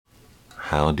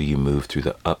How do you move through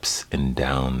the ups and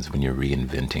downs when you're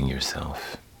reinventing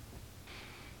yourself?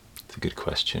 It's a good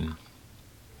question.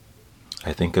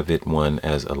 I think of it, one,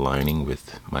 as aligning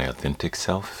with my authentic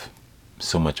self.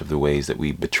 So much of the ways that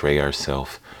we betray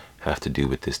ourselves have to do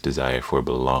with this desire for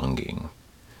belonging.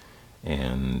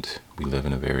 And we live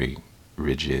in a very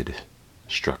rigid,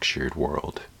 structured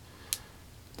world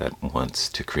that wants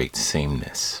to create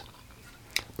sameness.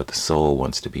 But the soul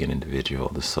wants to be an individual.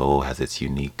 The soul has its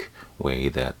unique way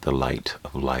that the light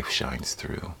of life shines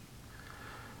through.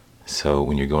 So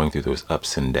when you're going through those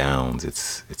ups and downs,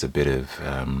 it's a bit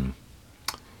of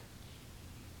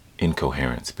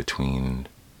incoherence between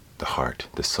the heart,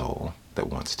 the soul that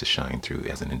wants to shine through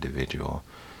as an individual,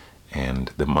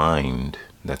 and the mind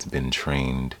that's been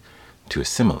trained to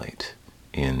assimilate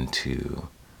into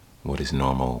what is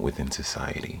normal within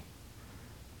society.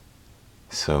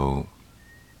 So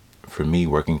for me,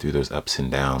 working through those ups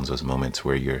and downs, those moments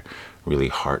where you're really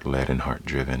heart-led and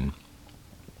heart-driven,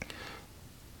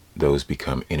 those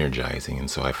become energizing. And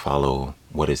so I follow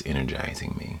what is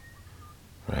energizing me,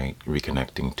 right?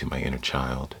 Reconnecting to my inner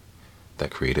child, that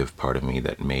creative part of me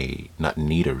that may not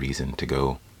need a reason to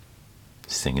go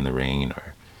sing in the rain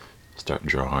or start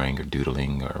drawing or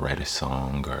doodling or write a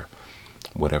song or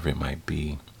whatever it might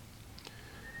be.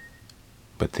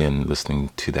 But then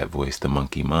listening to that voice, the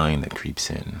monkey mind that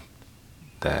creeps in,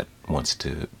 that wants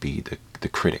to be the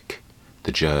critic,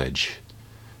 the judge,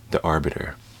 the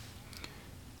arbiter.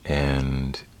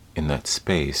 And in that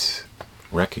space,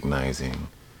 recognizing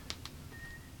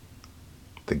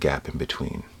the gap in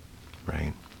between,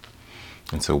 right?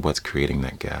 And so what's creating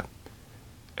that gap?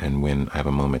 And when I have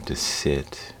a moment to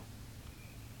sit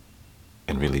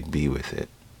and really be with it,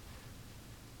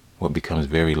 what becomes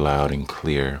very loud and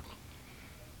clear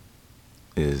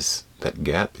is that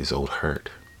gap is old hurt.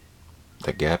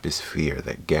 That gap is fear.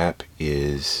 That gap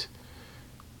is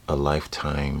a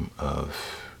lifetime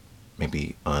of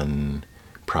maybe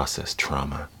unprocessed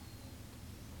trauma.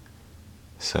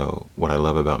 So what I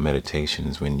love about meditation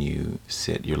is when you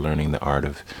sit, you're learning the art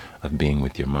of being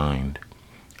with your mind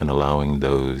and allowing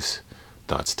those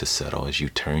thoughts to settle as you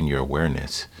turn your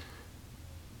awareness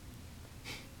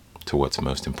to what's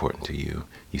most important to you.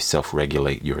 You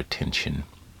self-regulate your attention.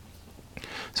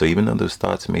 So even though those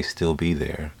thoughts may still be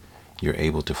there, you're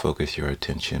able to focus your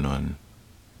attention on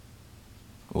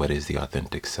what is the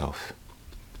authentic self.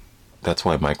 That's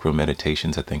why micro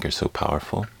meditations, I think, are so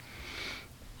powerful.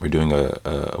 We're doing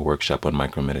a workshop on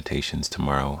micro meditations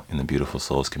tomorrow in the Beautiful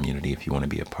Souls community. If you want to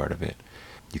be a part of it,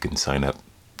 you can sign up.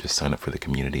 Just sign up for the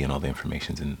community, and all the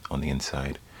information's on the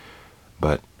inside.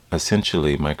 But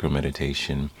essentially, micro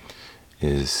meditation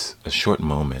is a short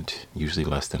moment, usually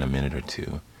less than a minute or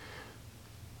two,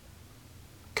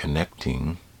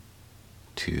 connecting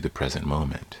to the present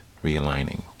moment,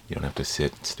 realigning. You don't have to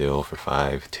sit still for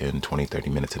 5, 10, 20, 30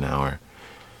 minutes, an hour,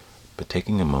 but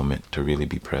taking a moment to really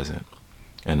be present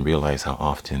and realize how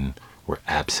often we're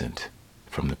absent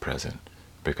from the present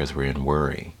because we're in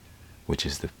worry, which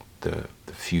is the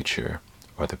future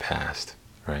or the past,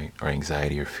 right? Or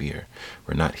anxiety or fear.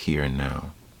 We're not here and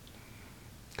now.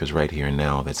 Because right here and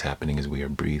now, that's happening as we are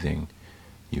breathing.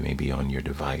 You may be on your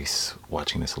device,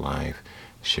 watching this live,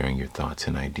 sharing your thoughts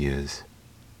and ideas.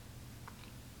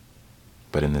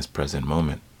 But in this present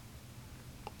moment,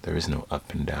 there is no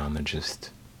up and down. There just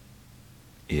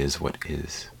is what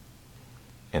is.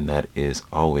 And that is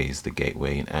always the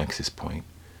gateway and access point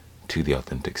to the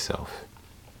authentic self.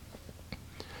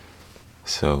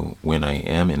 So when I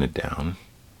am in a down,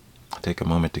 I take a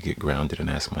moment to get grounded and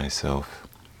ask myself,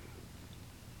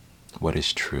 what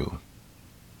is true?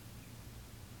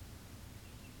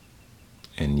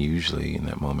 And usually in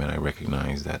that moment I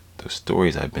recognize that those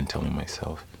stories I've been telling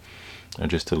myself are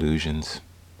just illusions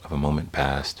of a moment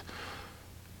past,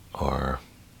 or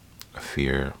a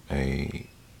fear, a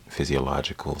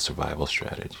physiological survival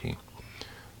strategy.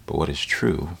 But what is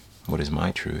true, what is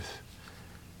my truth,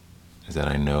 is that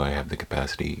I know I have the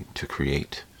capacity to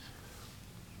create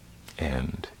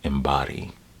and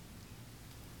embody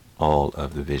all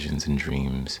of the visions and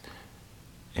dreams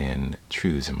and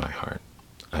truths in my heart.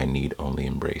 I need only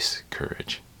embrace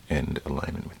courage and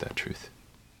alignment with that truth.